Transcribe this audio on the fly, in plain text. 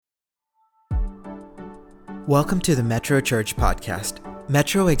Welcome to the Metro Church podcast.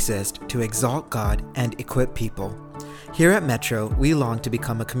 Metro exists to exalt God and equip people. Here at Metro, we long to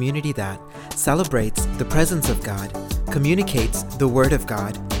become a community that celebrates the presence of God, communicates the Word of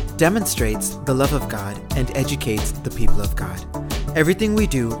God, demonstrates the love of God, and educates the people of God. Everything we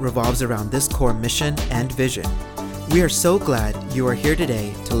do revolves around this core mission and vision. We are so glad you are here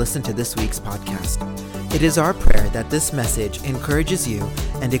today to listen to this week's podcast. It is our prayer that this message encourages you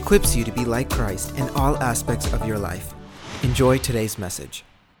and equips you to be like Christ in all aspects of your life. Enjoy today's message.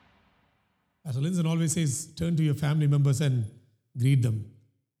 Pastor Linson always says, turn to your family members and greet them.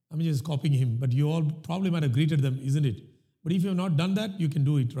 I'm just copying him, but you all probably might have greeted them, isn't it? But if you have not done that, you can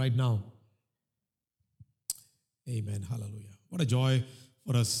do it right now. Amen. Hallelujah. What a joy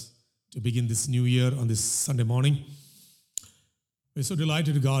for us to begin this new year on this Sunday morning. We're so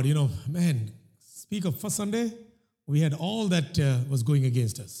delighted to God. Speak of first Sunday, we had all that was going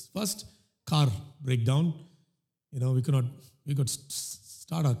against us. First, car breakdown. We could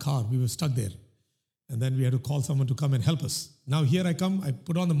start our car. We were stuck there. And then we had to call someone to come and help us. Now here I come, I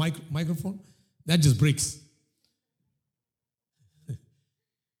put on the microphone. That just breaks.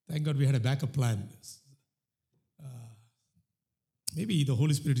 Thank God we had a backup plan. Maybe the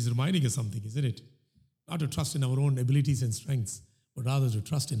Holy Spirit is reminding us something, isn't it? Not to trust in our own abilities and strengths, but rather to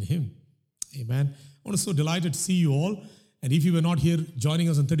trust in Him. Amen. I want to so delighted to see you all. And if you were not here joining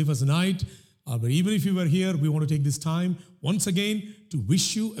us on 31st night, but even if you were here, we want to take this time once again to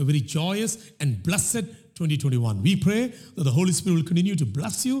wish you a very joyous and blessed 2021. We pray that the Holy Spirit will continue to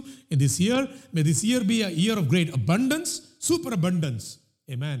bless you in this year. May this year be a year of great abundance, superabundance.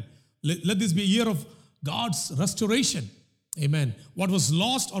 Amen. Let this be a year of God's restoration. Amen. What was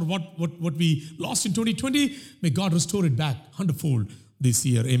lost or what we lost in 2020, may God restore it back hundredfold this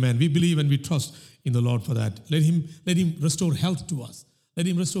year. Amen. We believe and we trust in the Lord for that. Let Him restore health to us. Let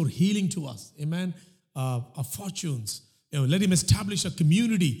Him restore healing to us. Amen. Our fortunes. Let Him establish a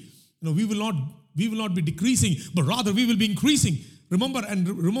community. We will not be decreasing, but rather we will be increasing. Remember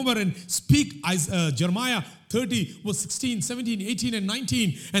and speak Jeremiah 30, verse 16, 17, 18, and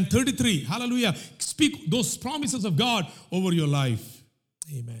 19, and 33. Hallelujah. Speak those promises of God over your life.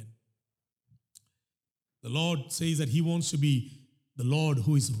 Amen. The Lord says that He wants to be the Lord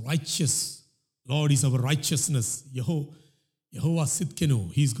who is righteous. Lord is our righteousness. Yehovah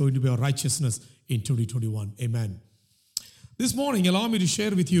Sidkenu. He's going to be our righteousness in 2021. Amen. This morning, allow me to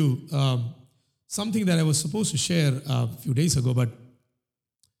share with you something that I was supposed to share a few days ago, but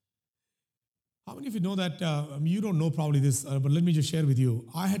how many of you know that, you don't know probably this, but let me just share with you.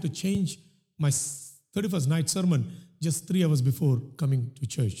 I had to change my 31st night sermon just 3 hours before coming to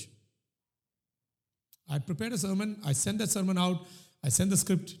church. I prepared a sermon. I sent that sermon out. I sent the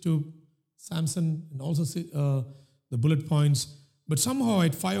script to Samson and also the bullet points. But somehow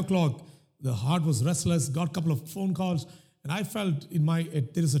at 5 o'clock, the heart was restless, got a couple of phone calls, and I felt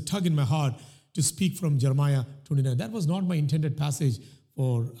there is a tug in my heart to speak from Jeremiah 29. That was not my intended passage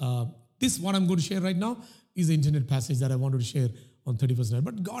for this. What I'm going to share right now is the intended passage that I wanted to share on 31st night.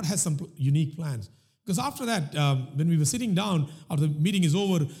 But God has some unique plans. Because after that, when we were sitting down, after the meeting is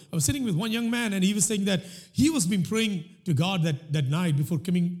over, I was sitting with one young man and he was saying that he was been praying to God that night before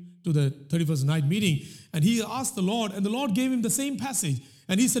coming to the 31st night meeting. And he asked the Lord, and the Lord gave him the same passage.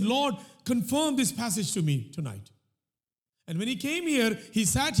 And he said, Lord, confirm this passage to me tonight. And when he came here, he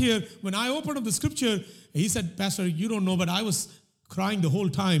sat here. When I opened up the scripture, he said, Pastor, you don't know, but I was crying the whole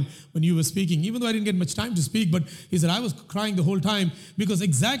time when you were speaking, even though I didn't get much time to speak, but he said, I was crying the whole time because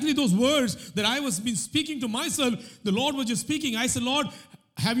exactly those words that I was been speaking to myself, the Lord was just speaking. I said, Lord,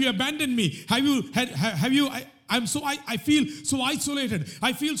 have you abandoned me? I feel so isolated.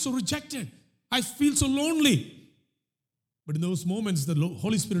 I feel so rejected. I feel so lonely. But in those moments, the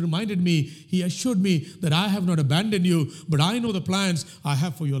Holy Spirit reminded me, He assured me that I have not abandoned you, but I know the plans I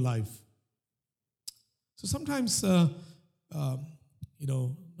have for your life. So sometimes, not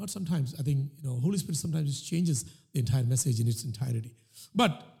sometimes, I think, Holy Spirit sometimes just changes the entire message in its entirety.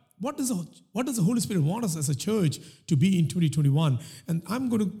 But what does the Holy Spirit want us as a church to be in 2021? And I'm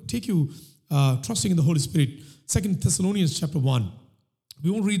going to take you trusting in the Holy Spirit. 2 Thessalonians chapter 1. We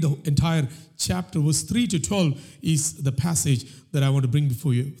won't read the entire chapter. Verse 3 to 12 is the passage that I want to bring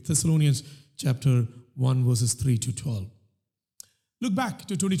before you. Thessalonians chapter 1, verses 3 to 12. Look back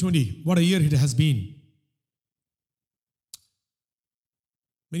to 2020. What a year it has been.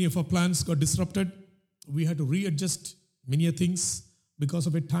 Many of our plans got disrupted. We had to readjust many things because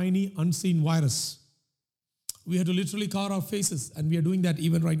of a tiny, unseen virus. We had to literally cover our faces, and we are doing that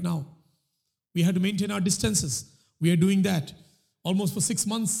even right now. We had to maintain our distances. We are doing that. Almost for 6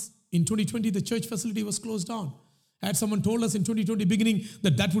 months in 2020, the church facility was closed down. Had someone told us in 2020 beginning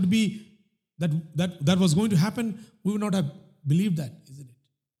that would be that was going to happen, we would not have believed that, isn't it?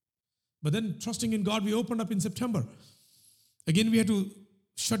 But then trusting in God, we opened up in September. Again, we had to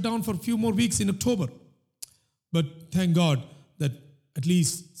shut down for a few more weeks in October. But thank God that at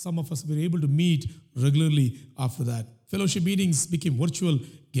least some of us were able to meet regularly after that. Fellowship meetings became virtual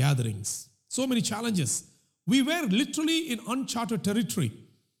gatherings. So many challenges. We were literally in uncharted territory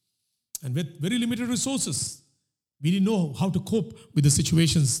and with very limited resources. We didn't know how to cope with the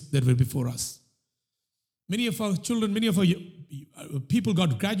situations that were before us. Many of our children, many of our people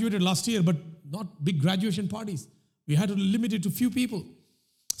got graduated last year, but not big graduation parties. We had to limit it to few people.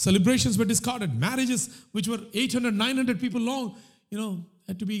 Celebrations were discarded. Marriages, which were 800, 900 people long,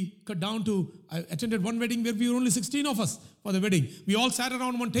 had to be cut down to, I attended one wedding where we were only 16 of us for the wedding. We all sat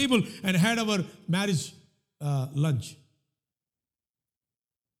around one table and had our marriage lunch.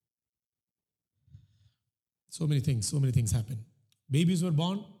 So many things happened. Babies were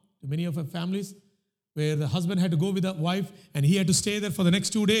born to many of our families where the husband had to go with the wife and he had to stay there for the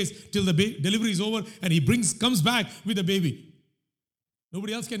next 2 days till the delivery is over and he comes back with the baby.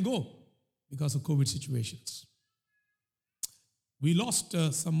 Nobody else can go because of COVID situations. We lost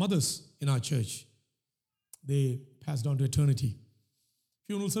some mothers in our church. They passed on to eternity.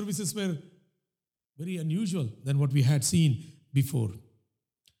 Funeral services were very unusual than what we had seen before.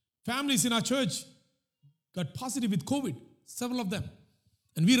 Families in our church got positive with COVID, several of them.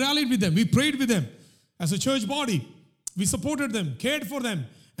 And we rallied with them. We prayed with them. As a church body, we supported them, cared for them,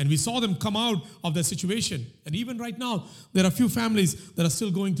 and we saw them come out of their situation. And even right now, there are few families that are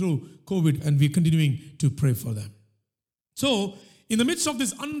still going through COVID, and we're continuing to pray for them. So, in the midst of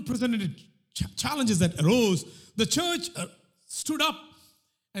these unprecedented challenges that arose, the church stood up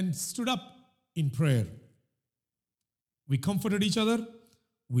in prayer. We comforted each other.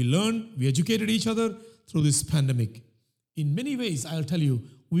 We learned, we educated each other through this pandemic. In many ways, I'll tell you,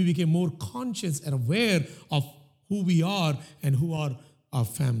 we became more conscious and aware of who we are and who are our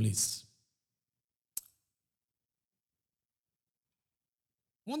families.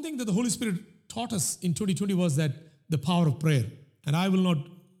 One thing that the Holy Spirit taught us in 2020 was that the power of prayer. And I will not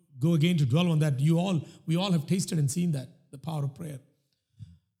go again to dwell on that. We all have tasted and seen that, the power of prayer.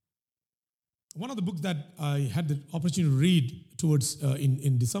 One of the books that I had the opportunity to read towards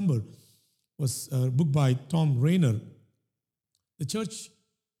in December was a book by Tom Rainer, The Church,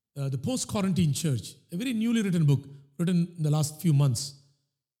 the Post-Quarantine Church, a very newly written book, written in the last few months.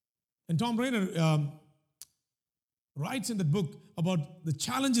 And Tom Rainer writes in that book about the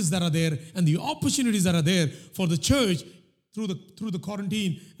challenges that are there and the opportunities that are there for the church through the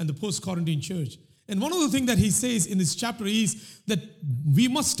quarantine and the post-quarantine church. And one of the things that he says in this chapter is that we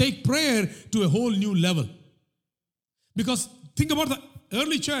must take prayer to a whole new level. Because think about the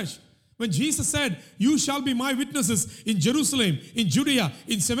early church. When Jesus said, "You shall be my witnesses in Jerusalem, in Judea,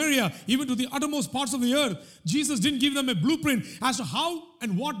 in Samaria, even to the uttermost parts of the earth," Jesus didn't give them a blueprint as to how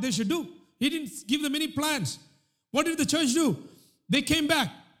and what they should do. He didn't give them any plans. What did the church do? They came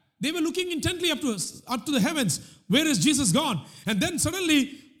back. They were looking intently up to the heavens. Where is Jesus gone? And then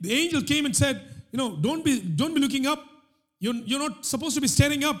suddenly the angel came and said, don't be looking up. You're not supposed to be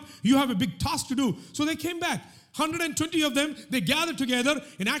staring up. You have a big task to do. So they came back. 120 of them, they gathered together.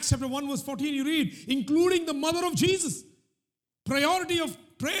 In Acts chapter 1 verse 14 you read, including the mother of Jesus. Priority of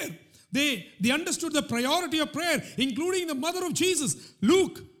prayer. They understood the priority of prayer, including the mother of Jesus.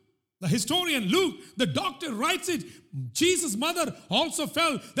 Luke, the historian Luke, the doctor writes it. Jesus' mother also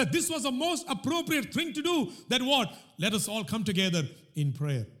felt that this was the most appropriate thing to do. That what? Let us all come together in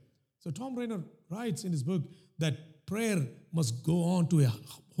prayer. So Tom Rainer writes in his book that prayer must go on to a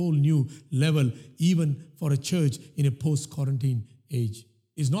whole new level, even for a church in a post-quarantine age.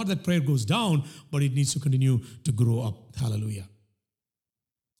 It's not that prayer goes down, but it needs to continue to grow up. Hallelujah.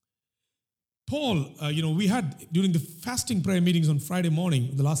 Paul, we had during the fasting prayer meetings on Friday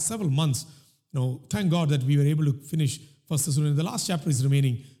morning, the last several months, thank God that we were able to finish 1 Thessalonians. The last chapter is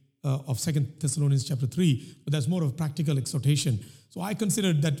remaining of 2 Thessalonians chapter 3, but that's more of practical exhortation. So I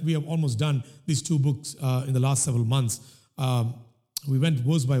considered that we have almost done these two books in the last several months. We went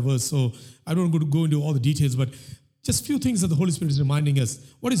verse by verse, so I don't want to go into all the details, but just a few things that the Holy Spirit is reminding us.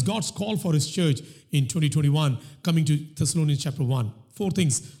 What is God's call for His church in 2021, coming to Thessalonians chapter 1? 4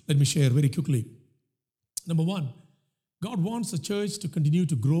 things let me share very quickly. Number 1, God wants the church to continue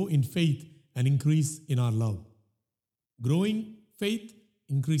to grow in faith and increase in our love. Growing faith,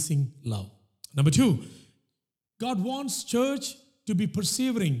 increasing love. Number 2, God wants church to be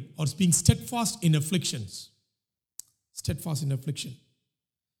persevering or being steadfast in afflictions. Steadfast in affliction.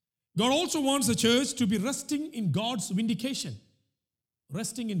 God also wants the church to be resting in God's vindication.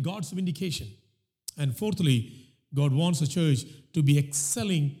 Resting in God's vindication. And fourthly, God wants the church to be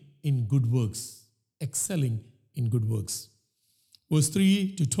excelling in good works. Excelling in good works. Verse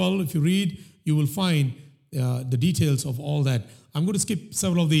 3 to 12, if you read, you will find the details of all that. I'm going to skip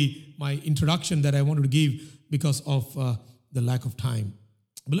several of my introduction that I wanted to give because of the lack of time.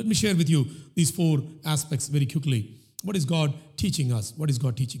 But let me share with you these 4 aspects very quickly. What is God teaching us? What is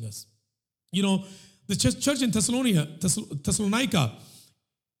God teaching us? You know, the church in Thessalonica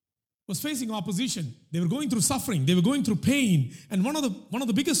was facing opposition. They were going through suffering. They were going through pain. And one of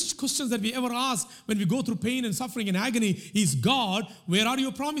the biggest questions that we ever ask when we go through pain and suffering and agony is, God, where are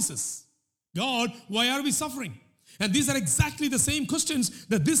your promises? God, why are we suffering? And these are exactly the same questions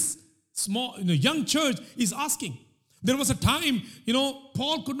that this small, young church is asking. There was a time,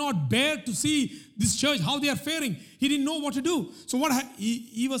 Paul could not bear to see this church, how they are faring. He didn't know what to do. So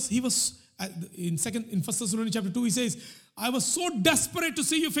he was in 1 Thessalonians chapter 2, he says, I was so desperate to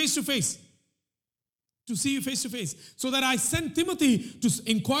see you face to face. To see you face to face. So that I sent Timothy to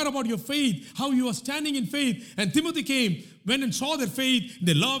inquire about your faith, how you are standing in faith. And Timothy went and saw their faith,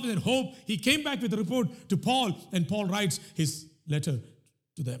 their love, and their hope. He came back with a report to Paul, and Paul writes his letter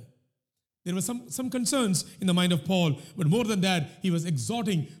to them. There were some concerns in the mind of Paul, but more than that, he was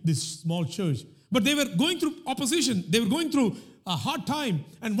exhorting this small church. But they were going through opposition. They were going through a hard time.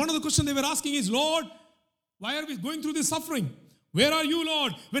 And one of the questions they were asking is, Lord, why are we going through this suffering? Where are you,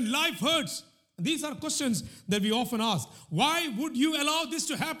 Lord, when life hurts? And these are questions that we often ask. Why would you allow this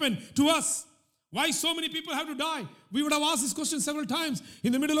to happen to us? Why so many people have to die? We would have asked this question several times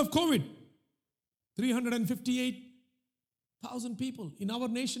in the middle of COVID. 358,000 people in our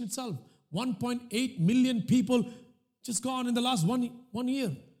nation itself. 1.8 million people just gone in the last one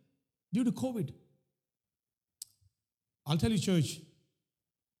year due to COVID. I'll tell you, church,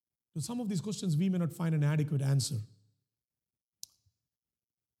 to some of these questions, we may not find an adequate answer.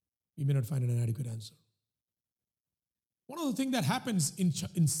 We may not find an adequate answer. One of the things that happens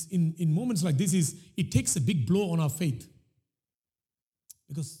in moments like this is it takes a big blow on our faith.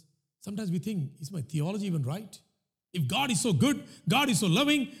 Because sometimes we think, is my theology even right? If God is so good, God is so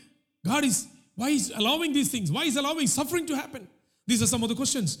loving, why is allowing these things? Why is allowing suffering to happen? These are some of the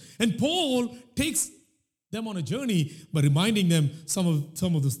questions. And Paul takes them on a journey by reminding them some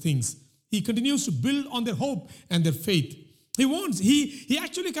of those things. He continues to build on their hope and their faith. He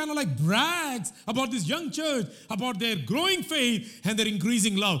actually kind of like brags about this young church, about their growing faith and their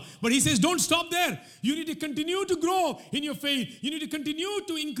increasing love. But he says, don't stop there. You need to continue to grow in your faith. You need to continue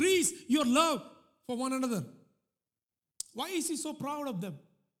to increase your love for one another. Why is he so proud of them?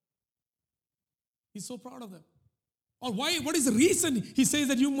 He's so proud of them. Or what is the reason he says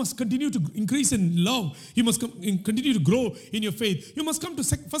that you must continue to increase in love? You must continue to grow in your faith. You must come to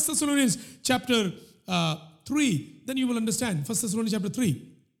 1 Thessalonians chapter 3. Then you will understand. 1 Thessalonians chapter 3,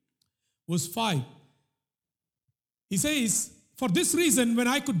 verse 5. He says, for this reason, when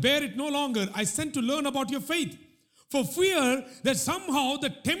I could bear it no longer, I sent to learn about your faith. For fear that somehow the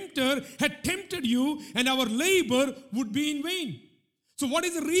tempter had tempted you and our labor would be in vain. So what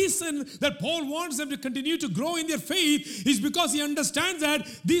is the reason that Paul wants them to continue to grow in their faith is because he understands that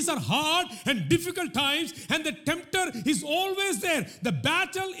these are hard and difficult times and the tempter is always there. The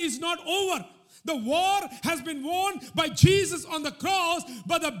battle is not over. The war has been won by Jesus on the cross,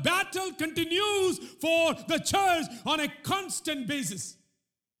 but the battle continues for the church on a constant basis.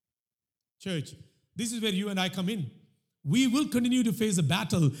 Church, this is where you and I come in. We will continue to face the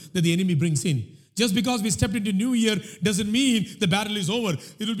battle that the enemy brings in. Just because we stepped into New Year doesn't mean the battle is over.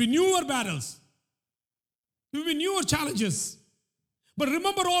 It will be newer battles. It will be newer challenges. But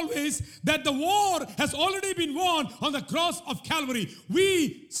remember always that the war has already been won on the cross of Calvary.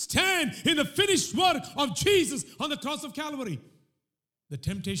 We stand in the finished work of Jesus on the cross of Calvary. The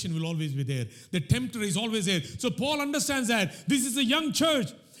temptation will always be there. The tempter is always there. So Paul understands that this is a young church.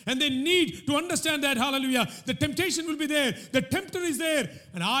 And they need to understand that, hallelujah. The temptation will be there. The tempter is there.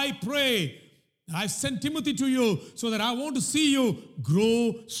 And I pray, I've sent Timothy to you so that I want to see you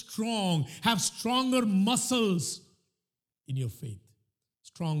grow strong. Have stronger muscles in your faith.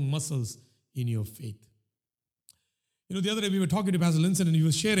 Strong muscles in your faith. The other day we were talking to Pastor Linson and he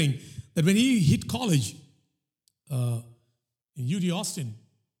was sharing that when he hit college in UT Austin,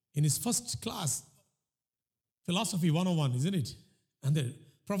 in his first class, Philosophy 101, isn't it? And the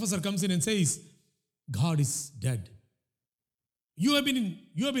professor comes in and says, God is dead. You have been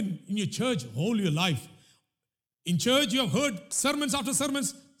in your church all your life. In church, you have heard sermons after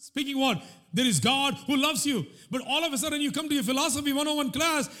sermons speaking what? There is God who loves you. But all of a sudden, you come to your Philosophy 101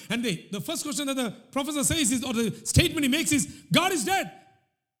 class, and the first question that the professor says is, or the statement he makes is, God is dead.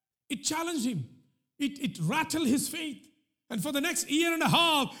 It challenged him. It rattled his faith. And for the next year and a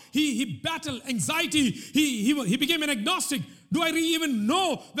half, he battled anxiety. He became an agnostic. Do I even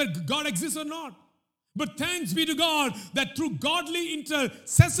know that God exists or not? But thanks be to God that through godly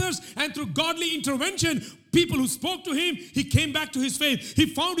intercessors and through godly intervention, people who spoke to him, he came back to his faith. He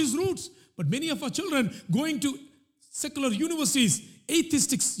found his roots. But many of our children going to secular universities,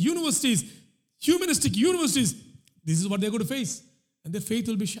 atheistic universities, humanistic universities, this is what they're going to face. And their faith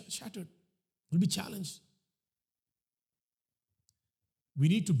will be shattered, will be challenged. We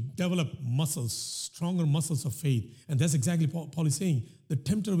need to develop muscles, stronger muscles of faith. And that's exactly Paul is saying. The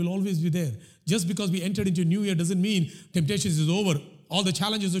tempter will always be there. Just because we entered into a new year doesn't mean temptations is over. All the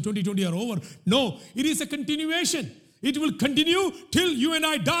challenges of 2020 are over. No, it is a continuation. It will continue till you and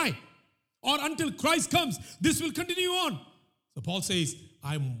I die. Or until Christ comes. This will continue on. So Paul says,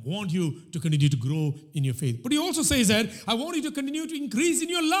 I want you to continue to grow in your faith. But he also says that, I want you to continue to increase in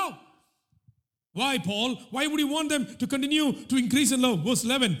your love. Why, Paul? Why would he want them to continue to increase in love? Verse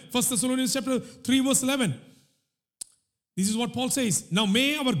 11, 1 Thessalonians chapter 3, verse 11. This is what Paul says. Now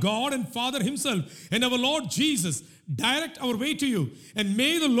may our God and Father himself and our Lord Jesus direct our way to you. And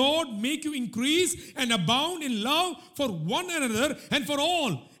may the Lord make you increase and abound in love for one another and for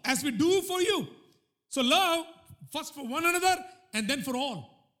all, as we do for you. So love first for one another and then for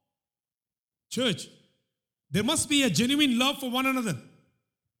all. Church, there must be a genuine love for one another.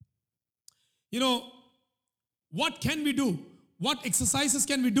 You know, what can we do? What exercises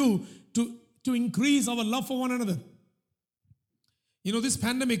can we do to increase our love for one another? You know, this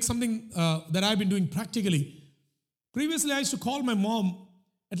pandemic, something that I've been doing practically. Previously, I used to call my mom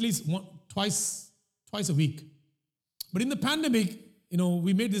at least twice a week. But in the pandemic, you know,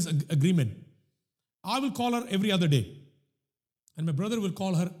 we made this agreement. I will call her every other day. And my brother will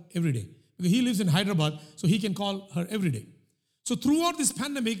call her every day. Because he lives in Hyderabad, so he can call her every day. So throughout this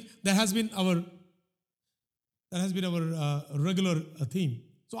pandemic, that has been our regular theme.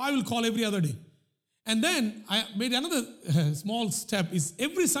 So I will call every other day. And then I made another small step is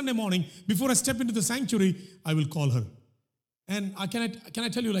every Sunday morning, before I step into the sanctuary, I will call her. And can I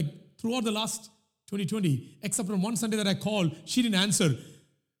tell you, like throughout the last 2020, except from one Sunday that I called, she didn't answer.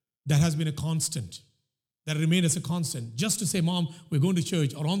 That has been a constant. That remained as a constant. Just to say, Mom, we're going to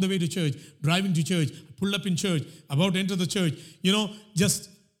church, or on the way to church, driving to church, pulled up in church, about to enter the church. You know, just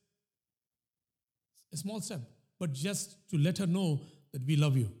a small step. But just to let her know that we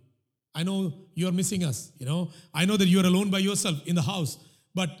love you. I know you're missing us, you know. I know that you're alone by yourself in the house.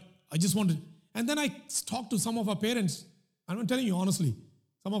 But I just wanted. And then I talked to some of our parents. I'm telling you honestly,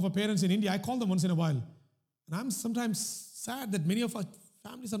 some of our parents in India, I call them once in a while. And I'm sometimes sad that many of our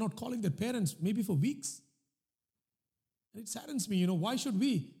families are not calling their parents maybe for weeks. And it saddens me, you know, why should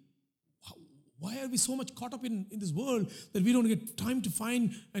we? Why are we so much caught up in this world that we don't get time to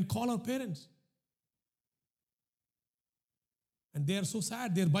find and call our parents? And they are so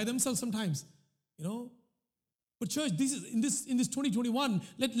sad. They're by themselves sometimes, you know. But church, this is in this 2021,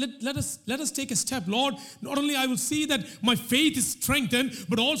 let us take a step. Lord, not only I will see that my faith is strengthened,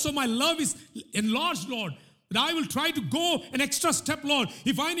 but also my love is enlarged, Lord. That I will try to go an extra step, Lord.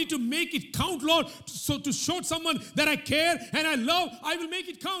 If I need to make it count, Lord, so to show someone that I care and I love, I will make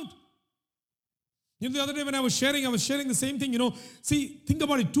it count. You know, the other day when I was sharing the same thing, you know. See, think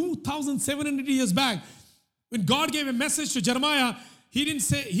about it, 2,700 years back, when God gave a message to Jeremiah, he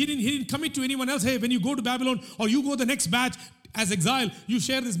didn't commit to anyone else. Hey, when you go to Babylon or you go the next batch as exile, you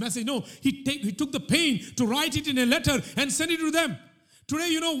share this message. No, he took the pain to write it in a letter and send it to them. Today,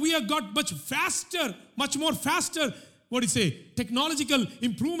 you know, we have got much more faster, technological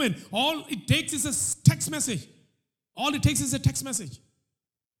improvement. All it takes is a text message. All it takes is a text message.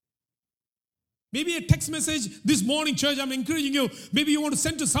 Maybe a text message this morning, church, I'm encouraging you. Maybe you want to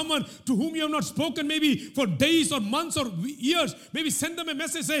send to someone to whom you have not spoken maybe for days or months or years. Maybe send them a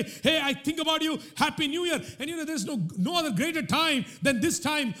message, say, hey, I think about you, Happy New Year. And you know, there's no other greater time than this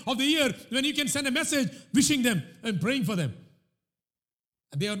time of the year when you can send a message wishing them and praying for them.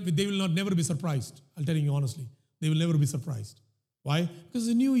 And they will never be surprised. I'm telling you honestly. They will never be surprised. Why? Because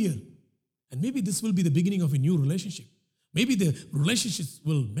it's a new year. And maybe this will be the beginning of a new relationship. Maybe the relationships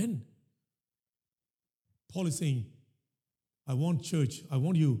will mend. Paul is saying, I want church, I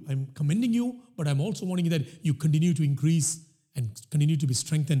want you, I'm commending you, but I'm also wanting that you continue to increase and continue to be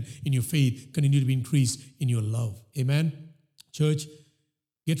strengthened in your faith, continue to be increased in your love. Amen? Church,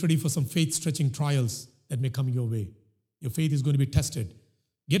 get ready for some faith-stretching trials that may come your way. Your faith is going to be tested.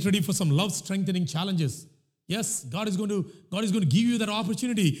 Get ready for some love-strengthening challenges. Yes, God is going to give you that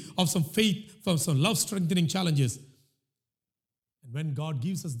opportunity of some faith, for some love-strengthening challenges. And when God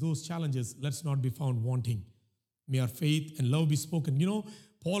gives us those challenges, let's not be found wanting. May our faith and love be spoken. You know,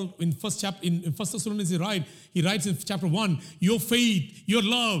 Paul in first Thessalonians he writes in chapter 1, your faith, your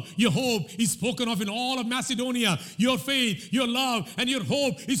love, your hope is spoken of in all of Macedonia. Your faith, your love, and your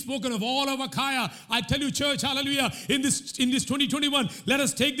hope is spoken of all of Achaia. I tell you, church, hallelujah, in this 2021, let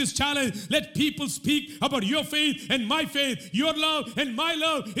us take this challenge. Let people speak about your faith and my faith, your love and my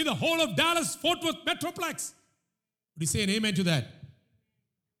love in the whole of Dallas, Fort Worth Metroplex. Would you say an amen to that?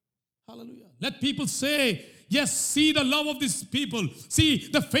 Hallelujah. Let people say, yes, see the love of these people. See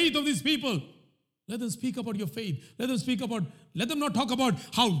the faith of these people. Let them speak about your faith. Let them not talk about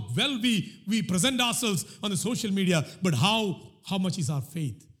how well we present ourselves on the social media, but how much is our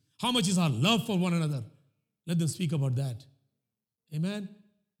faith? How much is our love for one another? Let them speak about that. Amen.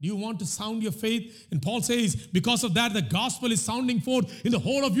 Do you want to sound your faith? And Paul says, because of that, the gospel is sounding forth in the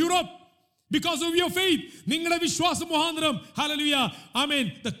whole of Europe. Because of your faith. Ningada vishwasa muhandram. Hallelujah.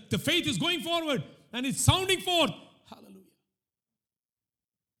 Amen. The faith is going forward and it's sounding forth. Hallelujah.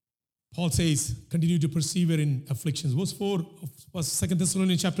 Paul says, continue to persevere in afflictions. Verse 4 of 2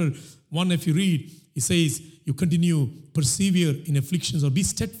 Thessalonians chapter 1, if you read, he says, you continue, persevere in afflictions or be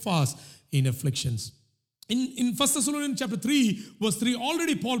steadfast in afflictions. In 1 Thessalonians chapter 3, verse 3,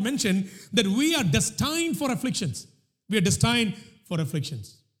 already Paul mentioned that we are destined for afflictions. We are destined for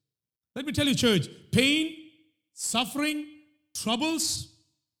afflictions. Let me tell you, church, pain, suffering, troubles,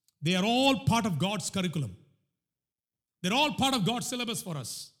 they are all part of God's curriculum. They're all part of God's syllabus for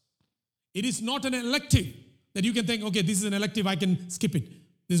us. It is not an elective that you can think, okay, this is an elective, I can skip it.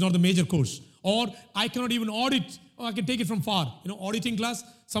 This is not the major course. Or I cannot even audit, or I can take it from far. Auditing class,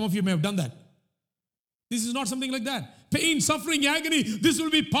 some of you may have done that. This is not something like that. Pain, suffering, agony, this will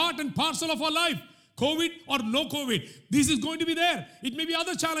be part and parcel of our life. COVID or no COVID, this is going to be there. It may be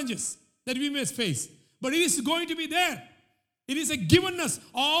other challenges that we may face, but it is going to be there. It is a givenness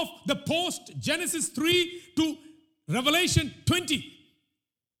of the post Genesis 3 to Revelation 20.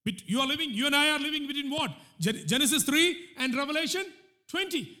 You and I are living between what? Genesis 3 and Revelation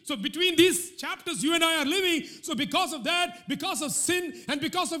 20. So between these chapters, you and I are living. So because of that, because of sin and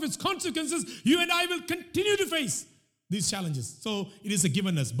because of its consequences, you and I will continue to face these challenges. So it is a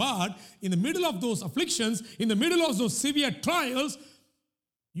givenness. But in the middle of those afflictions, in the middle of those severe trials,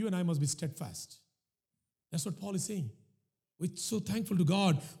 you and I must be steadfast. That's what Paul is saying. We're so thankful to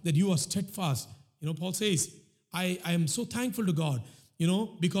God that you are steadfast. Paul says, I am so thankful to God,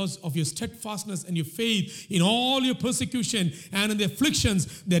 because of your steadfastness and your faith in all your persecution and in the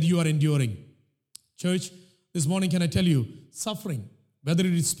afflictions that you are enduring. Church, this morning can I tell you, suffering, whether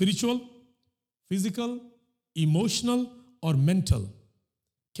it is spiritual, physical, emotional, or mental,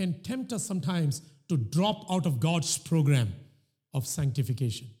 can tempt us sometimes to drop out of God's program of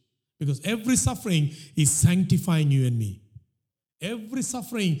sanctification. Because every suffering is sanctifying you and me. Every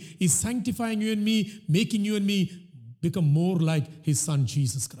suffering is sanctifying you and me, making you and me become more like his son,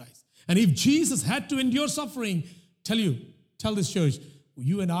 Jesus Christ. And if Jesus had to endure suffering, tell this church,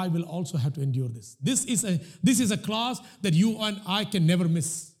 you and I will also have to endure this. This is a class that you and I can never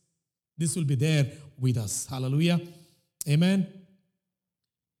miss. This will be there with us. Hallelujah. Amen.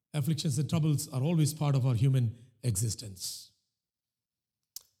 Afflictions and troubles are always part of our human existence.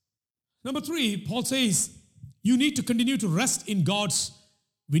 Number 3, Paul says, you need to continue to rest in God's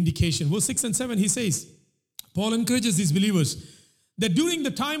vindication. Verse 6 and 7, he says, Paul encourages these believers that during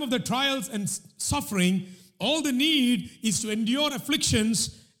the time of the trials and suffering, all they need is to endure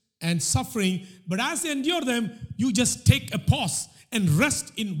afflictions and suffering. But as they endure them, you just take a pause and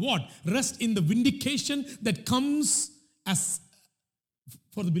rest in what? Rest in the vindication that comes as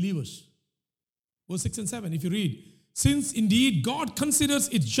for the believers. Verse 6 and 7, if you read, since indeed God considers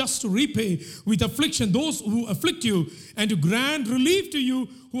it just to repay with affliction those who afflict you and to grant relief to you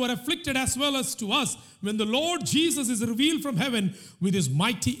who are afflicted as well as to us when the Lord Jesus is revealed from heaven with his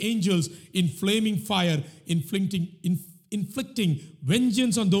mighty angels in flaming fire, inflicting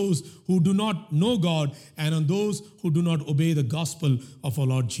vengeance on those who do not know God and on those who do not obey the gospel of our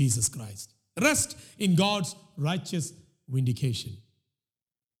Lord Jesus Christ. Rest in God's righteous vindication.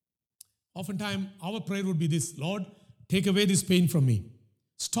 Oftentimes, our prayer would be this: Lord, take away this pain from me.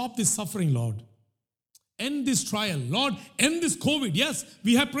 Stop this suffering, Lord. End this trial. Lord, end this COVID. Yes,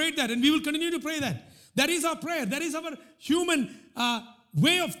 we have prayed that and we will continue to pray that. That is our prayer. That is our human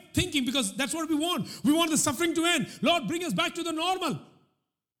way of thinking, because that's what we want. We want the suffering to end. Lord, bring us back to the normal.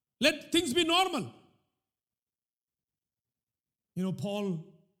 Let things be normal. Paul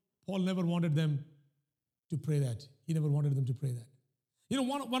never wanted them to pray that. He never wanted them to pray that.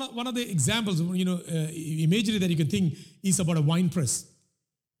 One of the examples, imagery that you can think is about a wine press.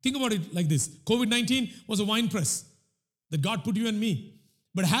 Think about it like this. COVID-19 was a wine press that God put you and me.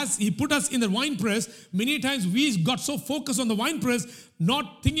 But as He put us in the wine press, many times we got so focused on the wine press,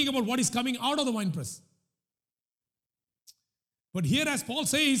 not thinking about what is coming out of the wine press. But here, as Paul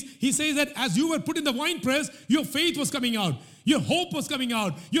says, he says that as you were put in the wine press, your faith was coming out, your hope was coming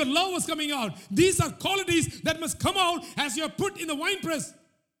out, your love was coming out. These are qualities that must come out as you are put in the wine press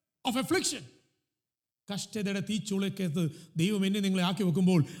of affliction. കഷ്ടതയുടെ തീച്ചുളക്കകത്ത് ദൈവം എന്നെ നിങ്ങളെ ആക്കി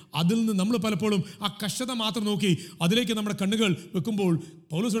വെക്കുമ്പോൾ അതിൽ നിന്ന് നമ്മൾ പലപ്പോഴും ആ കഷ്ടത മാത്രം നോക്കി അതിലേക്ക് നമ്മുടെ കണ്ണുകൾ വെക്കുമ്പോൾ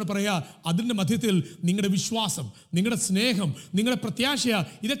പൗലോസ് പറയാ അതിൻ്റെ മധ്യത്തിൽ നിങ്ങളുടെ വിശ്വാസം, നിങ്ങളുടെ സ്നേഹം, നിങ്ങളുടെ പ്രത്യാശ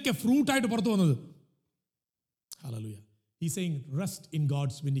ഇതൊക്കെ ഫ്രൂട്ടായിട്ട് പുറത്തു വന്നത്. Hallelujah. He's saying rest in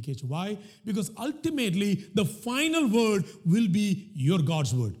God's vindication. Why? Because ultimately the final word will be your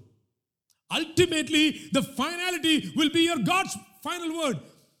God's word. Ultimately the finality will be your God's final word.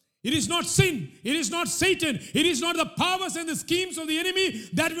 It is not sin. It is not Satan. It is not the powers and the schemes of the enemy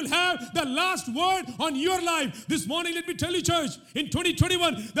that will have the last word on your life. This morning, let me tell you, church, in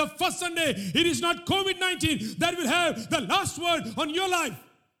 2021, the first Sunday, it is not COVID-19 that will have the last word on your life.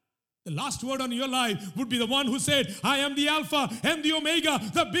 The last word on your life would be the one who said, I am the Alpha and the Omega,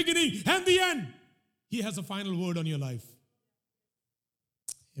 the beginning and the end. He has a final word on your life.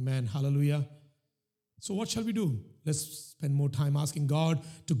 Amen. Hallelujah. So what shall we do? Let's spend more time asking God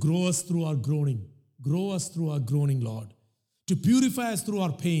to grow us through our groaning. Grow us through our groaning, Lord. To purify us through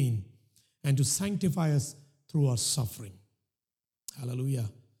our pain and to sanctify us through our suffering. Hallelujah.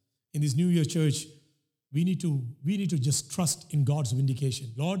 In this New Year, church, we need to just trust in God's vindication.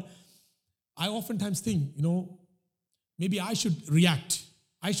 Lord, I oftentimes think, maybe I should react.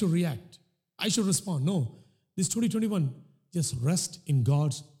 I should respond. No, this 2021, just rest in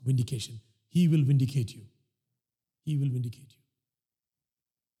God's vindication. He will vindicate you. He will vindicate you.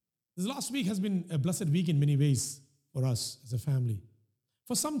 This last week has been a blessed week in many ways for us as a family.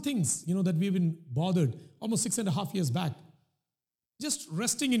 For some things, that we've been bothered almost 6.5 years back, just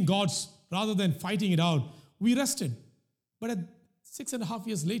resting in God's rather than fighting it out, we rested. But at 6.5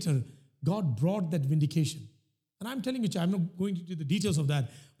 years later, God brought that vindication. And I'm telling you, I'm not going into the details of that,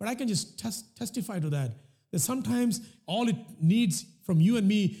 but I can just testify to that. That sometimes all it needs from you and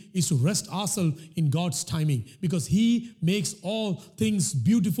me is to rest ourselves in God's timing, because He makes all things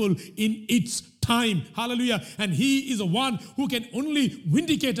beautiful in its time. Hallelujah. And He is the one who can only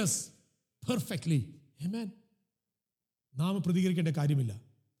vindicate us perfectly. Amen. നാം പ്രതികരിക്കേണ്ട കാര്യമില്ല,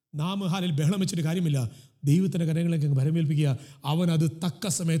 നാം ഹാലിൽ ബഹളം വെച്ചിട്ട് കാര്യമില്ല. ദൈവത്തിൻ്റെ കരങ്ങളിലേക്ക് ഭരമേൽപ്പിക്കുക. അവൻ അത് തക്ക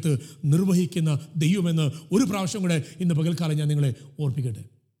സമയത്ത് നിർവഹിക്കുന്ന ദൈവമെന്ന് ഒരു പ്രാവശ്യം കൂടെ ഇന്ന് പകൽക്കാലം ഞാൻ നിങ്ങളെ ഓർപ്പിക്കട്ടെ.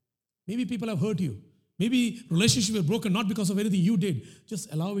 Maybe people have hurt you. Maybe relationships were broken not because of anything you did. Just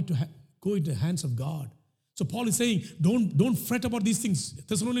allow it to go into the hands of God. So Paul is saying, don't fret about these things.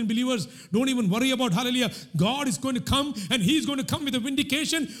 Thessalonian believers, don't even worry about, hallelujah. God is going to come, and He is going to come with a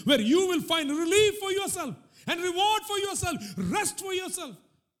vindication where you will find relief for yourself and reward for yourself, rest for yourself.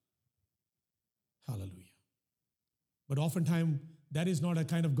 Hallelujah. But oftentimes, that is not a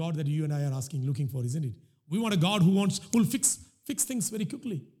kind of God that you and I are looking for, isn't it? We want a God who will fix things very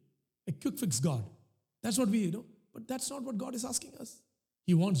quickly. A quick fix God. That's what we, but that's not what God is asking us.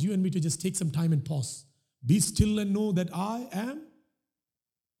 He wants you and me to just take some time and pause. Be still and know that I am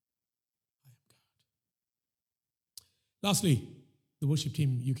God. Lastly, the worship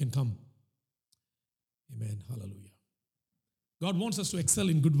team, you can come. Amen. Hallelujah. God wants us to excel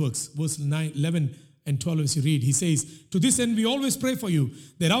in good works. Verse 9, 11 and 12 as you read, He says, to this end we always pray for you,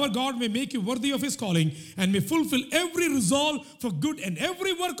 that our God may make you worthy of His calling and may fulfill every resolve for good and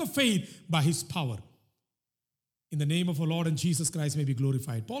every work of faith by His power. In the name of our Lord and Jesus Christ may be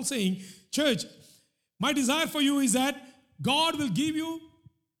glorified. Paul saying, church, my desire for you is that God will give you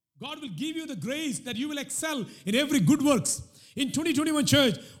the grace that you will excel in every good works. In 2021,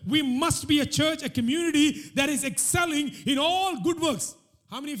 church, we must be a church, a community that is excelling in all good works.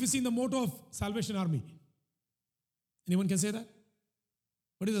 How many of you seen the motto of Salvation Army? Anyone can say that?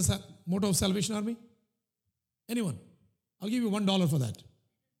 What is the motto of Salvation Army? Anyone? I'll give you $1 for that.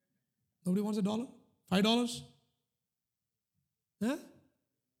 Nobody wants $1? $5? Huh?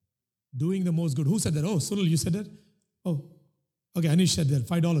 Doing the most good. Who said that? Oh, Sunil, you said that? Oh, okay, Anish said that.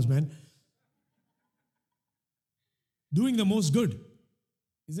 $5, man. Doing the most good,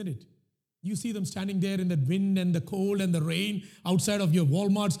 isn't it? You see them standing there in the wind and the cold and the rain outside of your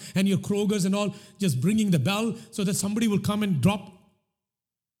Walmarts and your Krogers and all, just bringing the bell so that somebody will come and drop.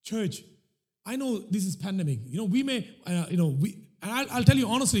 Church, I know this is pandemic. We may, I'll tell you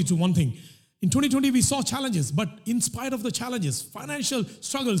honestly to one thing. In 2020, we saw challenges, but in spite of the challenges, financial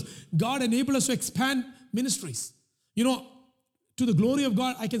struggles, God enabled us to expand ministries. To to the glory of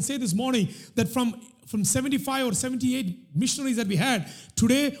God, I can say this morning that from 75 or 78 missionaries that we had,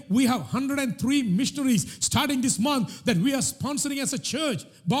 today we have 103 missionaries starting this month that we are sponsoring as a church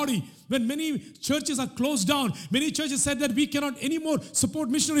body. When many churches are closed down, many churches said that we cannot anymore support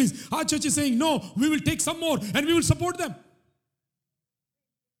missionaries. Our church is saying, no, we will take some more and we will support them.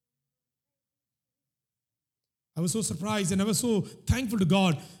 I was so surprised and I was so thankful to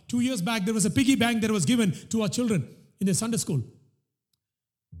God. 2 years back, there was a piggy bank that was given to our children in their Sunday school.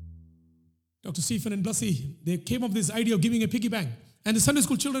 Dr. Stephen and Blasi, they came up with this idea of giving a piggy bank. And the Sunday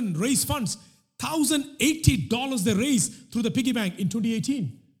school children raised funds. $1,080 they raised through the piggy bank in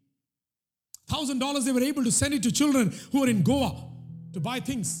 2018. $1,000 they were able to send it to children who are in Goa to buy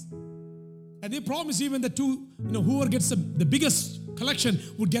things. And they promised even that whoever gets the biggest collection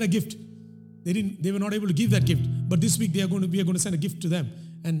would get a gift. They were not able to give that gift. But this week we are going to send a gift to them.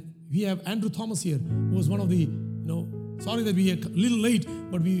 And we have Andrew Thomas here, who was one of the, sorry that we are a little late,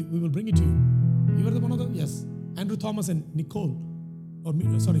 but we will bring it to you. You were the one of them? Yes. Andrew Thomas and Michelle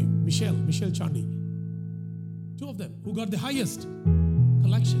Chandy. Two of them who got the highest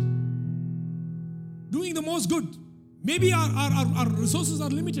collection. Doing the most good. Maybe our resources are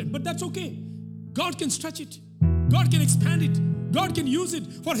limited, but that's okay. God can stretch it. God can expand it. God can use it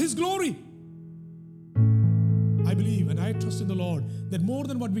for His glory. I believe and I trust in the Lord that more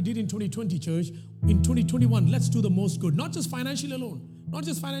than what we did in 2020, church, in 2021, let's do the most good. Not just financially alone. Not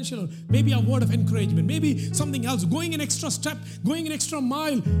just financial alone. Maybe a word of encouragement. Maybe something else. Going an extra step. Going an extra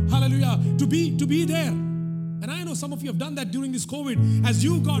mile. Hallelujah. To be there. And I know some of you have done that during this COVID. As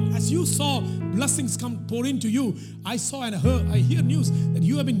you saw blessings pour into you, I saw and I hear news that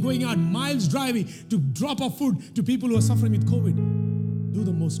you have been going out miles driving to drop off food to people who are suffering with COVID. Do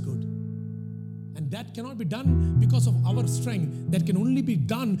the most good. And that cannot be done because of our strength. That can only be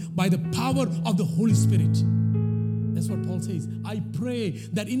done by the power of the Holy Spirit. That's what Paul says. I pray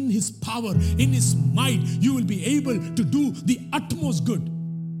that in His power, in His might, you will be able to do the utmost good.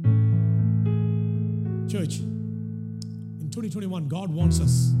 Church, in 2021, God wants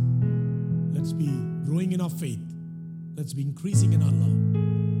us. Let's be growing in our faith. Let's be increasing in our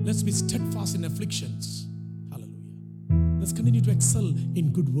love. Let's be steadfast in afflictions. Hallelujah. Let's continue to excel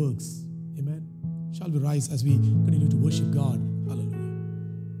in good works. Amen. Shall we rise as we continue to worship God? Hallelujah.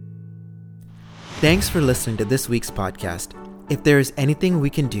 Thanks for listening to this week's podcast. If there is anything we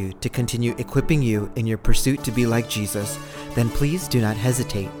can do to continue equipping you in your pursuit to be like Jesus, then please do not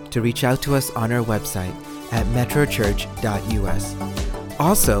hesitate to reach out to us on our website at metrochurch.us.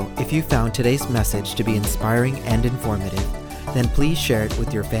 Also, if you found today's message to be inspiring and informative, then please share it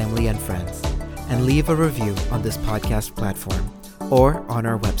with your family and friends, and leave a review on this podcast platform or on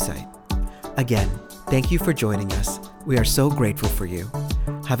our website. Again, thank you for joining us. We are so grateful for you.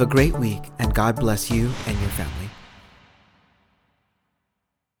 Have a great week, and God bless you and your family.